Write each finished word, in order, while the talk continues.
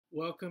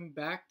Welcome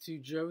back to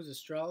Joe's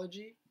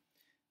Astrology.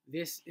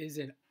 This is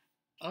an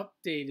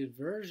updated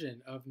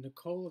version of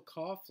Nicola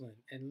Couglan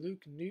and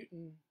Luke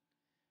Newton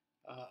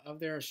of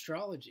their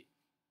astrology.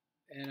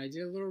 And I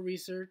did a little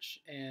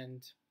research,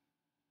 and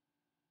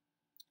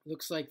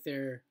looks like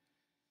their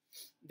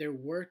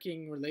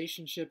working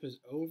relationship is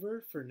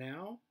over for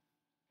now.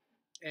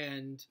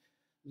 And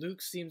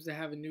Luke seems to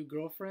have a new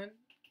girlfriend,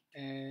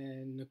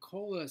 and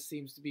Nicola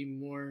seems to be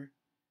more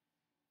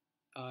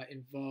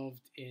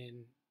involved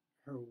in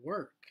her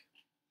work.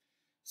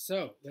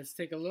 So let's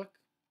take a look.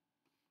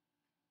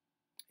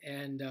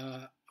 And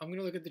I'm going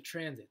to look at the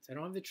transits. I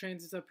don't have the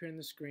transits up here on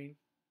the screen,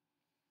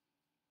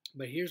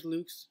 but here's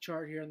Luke's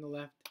chart here on the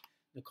left.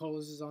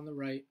 Nicola's is on the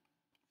right.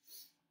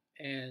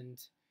 And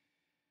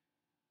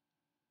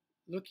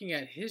looking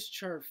at his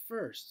chart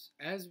first,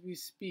 as we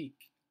speak,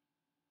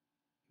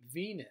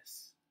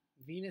 Venus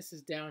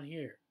is down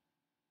here.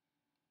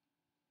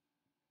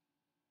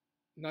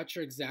 I'm not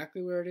sure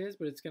exactly where it is,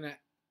 but it's going to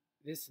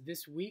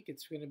this week,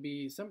 it's going to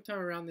be sometime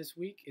around this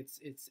week.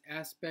 It's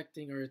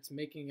aspecting, or it's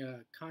making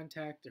a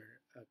contact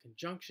or a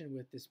conjunction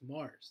with this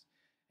Mars,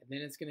 and then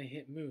it's going to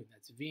hit Moon.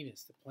 That's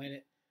Venus, the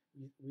planet.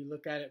 We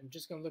look at it. I'm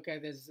just going to look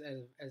at this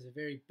as a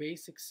very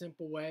basic,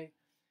 simple way.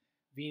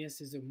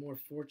 Venus is a more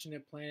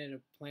fortunate planet,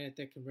 a planet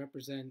that can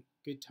represent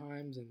good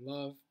times and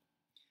love.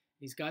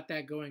 He's got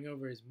that going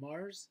over his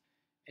Mars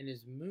and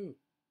his Moon.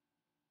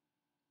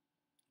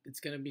 It's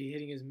going to be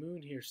hitting his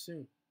Moon here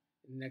soon,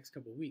 in the next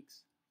couple of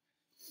weeks.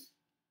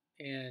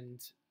 And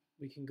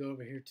we can go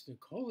over here to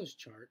Nicola's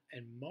chart,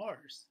 and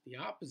Mars, the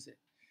opposite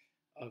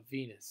of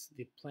Venus,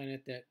 the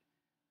planet that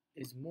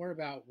is more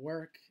about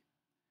work,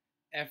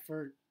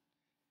 effort,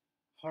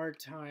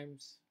 hard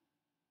times,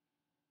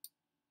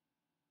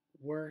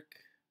 work.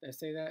 Did I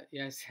say that?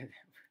 Yeah, I said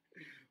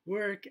that.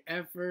 Work,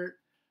 effort,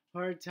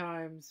 hard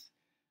times,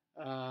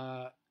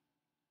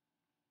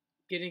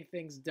 getting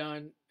things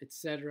done,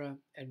 etc.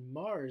 And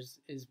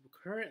Mars is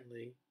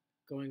currently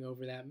going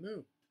over that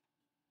Moon.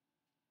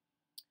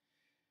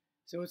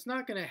 So it's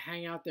not going to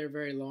hang out there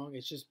very long.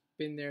 It's just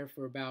been there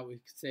for about, we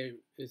could say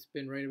it's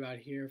been right about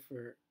here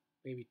for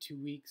maybe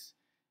 2 weeks.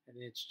 And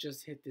it's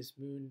just hit this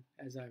Moon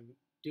as I'm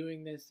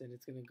doing this, and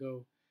it's going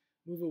to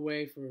move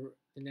away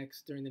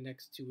during the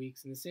next 2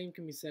 weeks. And the same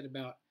can be said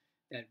about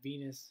that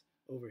Venus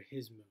over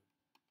his Moon.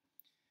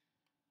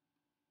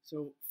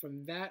 So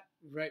from that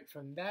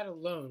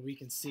alone, we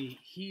can see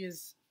he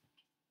is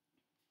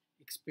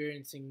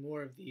experiencing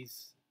more of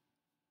these.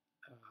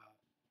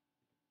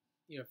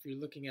 If you're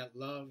looking at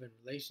love and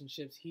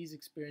relationships, he's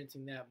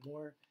experiencing that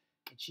more,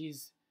 and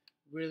she's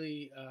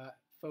really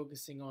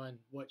focusing on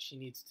what she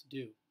needs to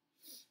do.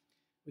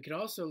 We could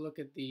also look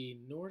at the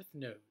North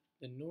Node.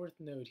 The North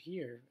Node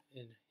here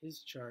in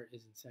his chart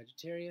is in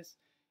Sagittarius.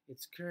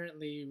 It's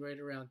currently right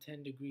around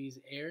 10 degrees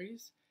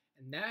Aries,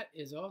 and that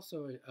is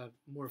also a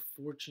more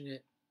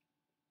fortunate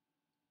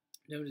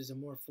node, is a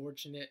more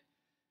fortunate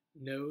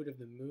node of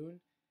the Moon.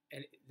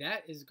 And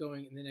that is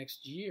going, in the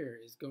next year,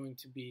 is going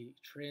to be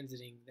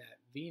transiting that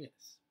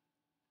Venus.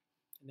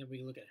 And then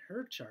we look at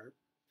her chart,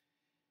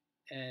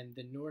 and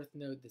the North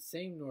Node, the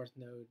same North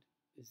Node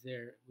is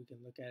there. We can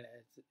look at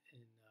it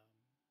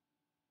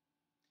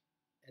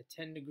at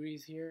 10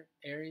 degrees here,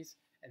 Aries,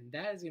 and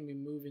that is going to be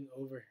moving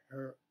over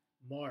her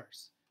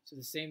Mars. So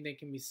the same thing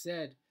can be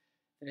said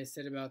that I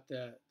said about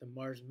the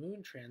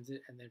Mars-Moon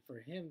transit, and then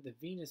for him, the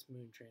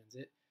Venus-Moon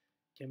transit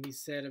can be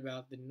said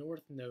about the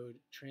North Node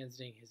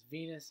transiting his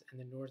Venus and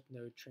the North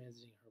Node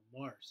transiting her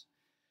Mars.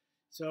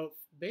 So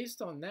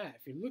based on that,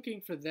 if you're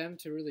looking for them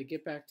to really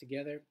get back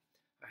together,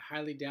 I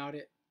highly doubt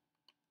it.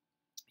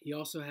 He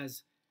also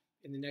has,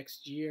 in the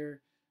next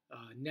year,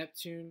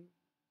 Neptune,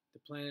 the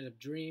planet of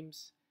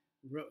dreams.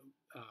 You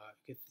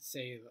could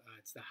say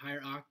it's the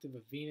higher octave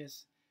of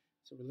Venus.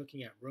 So we're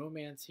looking at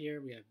romance here.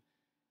 We have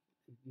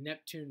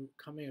Neptune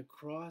coming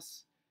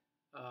across,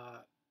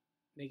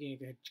 making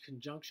a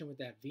conjunction with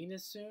that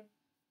Venus soon,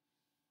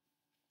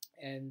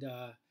 and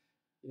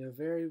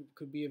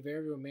could be a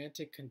very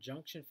romantic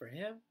conjunction for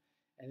him.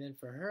 And then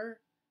for her,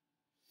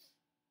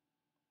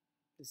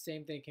 the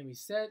same thing can be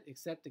said,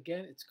 except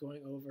again it's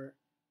going over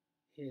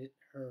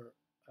her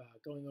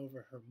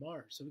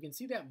Mars. So we can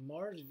see that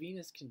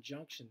Mars-Venus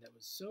conjunction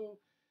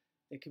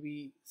that can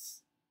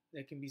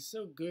be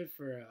so good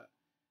for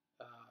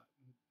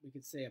we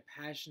could say a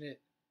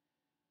passionate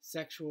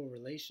sexual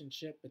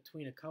relationship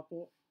between a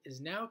couple, is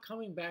now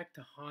coming back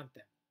to haunt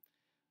them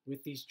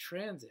with these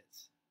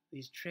transits.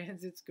 These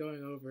transits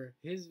going over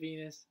his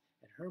Venus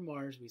and her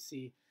Mars. We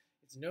see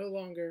it's no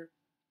longer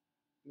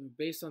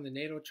based on the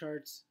natal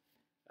charts,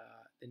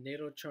 the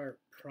natal chart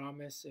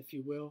promise, if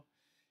you will.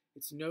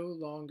 It's no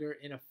longer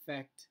in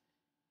effect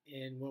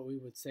in what we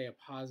would say a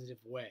positive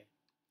way.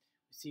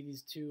 We see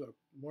these two are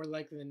more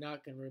likely than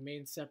not going to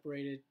remain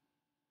separated.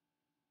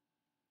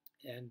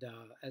 And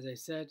as I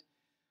said,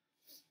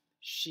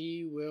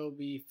 she will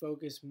be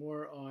focused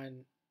more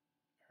on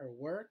her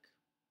work.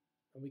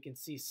 And we can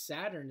see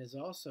Saturn is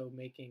also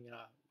making, we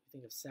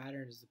think of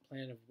Saturn as the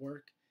planet of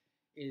work,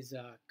 is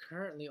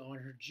currently on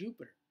her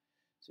Jupiter.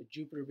 So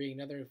Jupiter being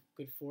another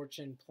good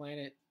fortune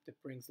planet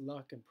that brings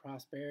luck and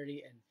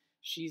prosperity, and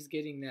she's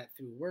getting that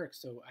through work.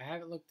 So I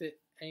haven't looked at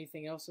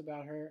anything else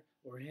about her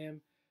or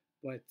him,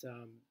 but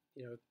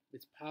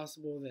it's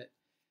possible that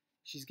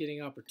she's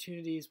getting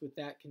opportunities with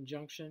that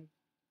conjunction.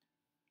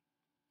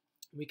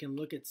 We can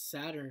look at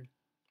Saturn,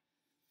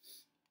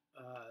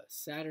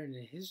 Saturn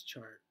in his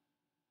chart.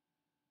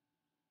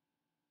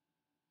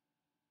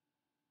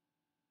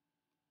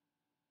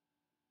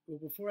 Well,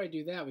 before I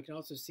do that, we can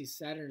also see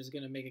Saturn is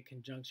going to make a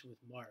conjunction with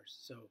Mars,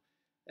 so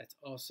that's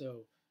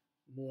also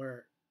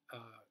more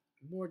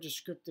more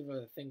descriptive of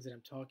the things that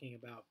I'm talking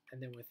about.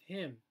 And then with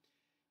him,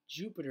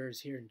 Jupiter is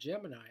here in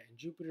Gemini, and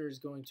Jupiter is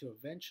going to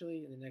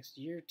eventually, in the next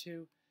year or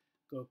two,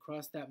 go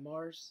across that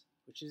Mars,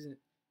 which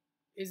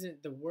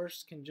isn't the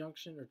worst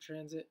conjunction or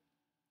transit.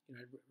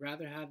 I'd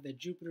rather have the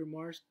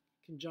Jupiter-Mars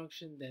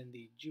conjunction than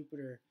the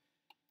Jupiter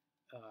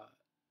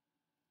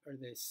or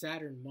the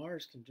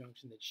Saturn-Mars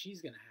conjunction that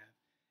she's going to have.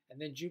 And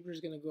then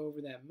Jupiter's going to go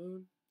over that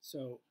moon,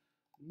 so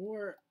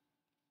more,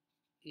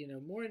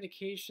 more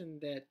indication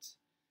that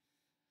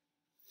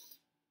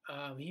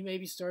he may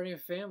be starting a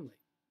family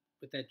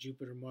with that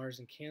Jupiter, Mars,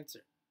 and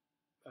Cancer.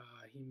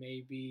 He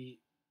may be,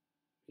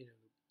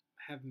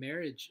 have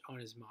marriage on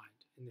his mind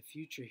in the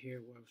future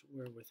here,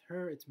 where with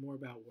her it's more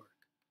about work.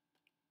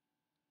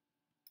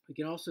 We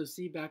can also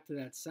see back to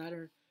that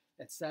Saturn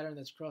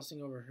that's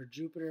crossing over her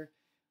Jupiter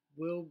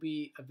will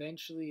be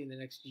eventually in the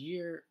next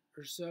year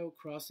or so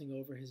crossing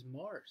over his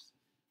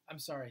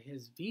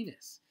his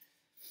Venus.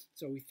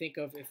 So we think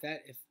of if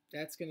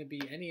that's going to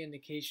be any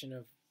indication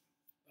of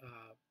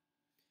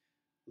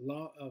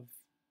of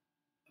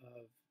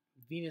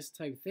Venus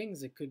type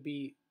things, it could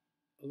be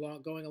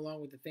going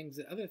along with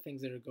other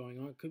things that are going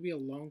on. It could be a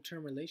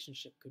long-term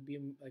relationship. Could be,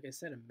 like I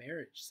said, a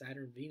marriage,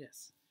 Saturn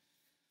Venus.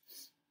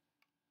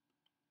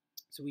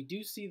 So we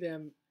do see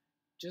them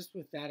just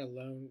with that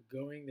alone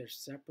going their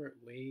separate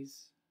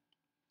ways.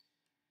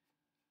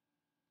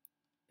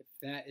 If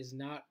that is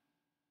not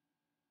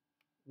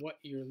what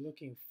you're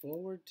looking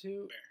forward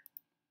to,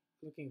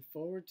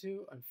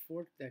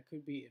 that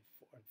could be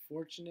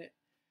unfortunate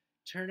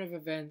turn of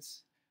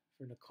events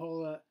for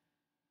Nicola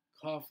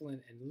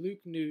Couglan and Luke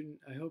Newton.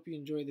 I hope you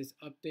enjoyed this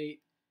update.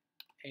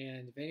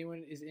 And if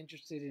anyone is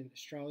interested in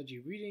astrology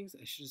readings,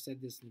 I should have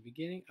said this in the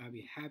beginning, I'll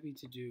be happy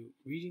to do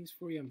readings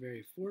for you. I'm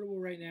very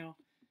affordable right now.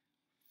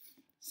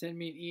 Send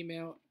me an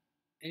email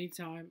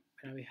anytime,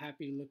 and I'll be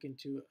happy to look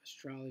into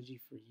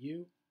astrology for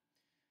you.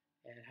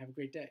 And have a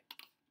great day.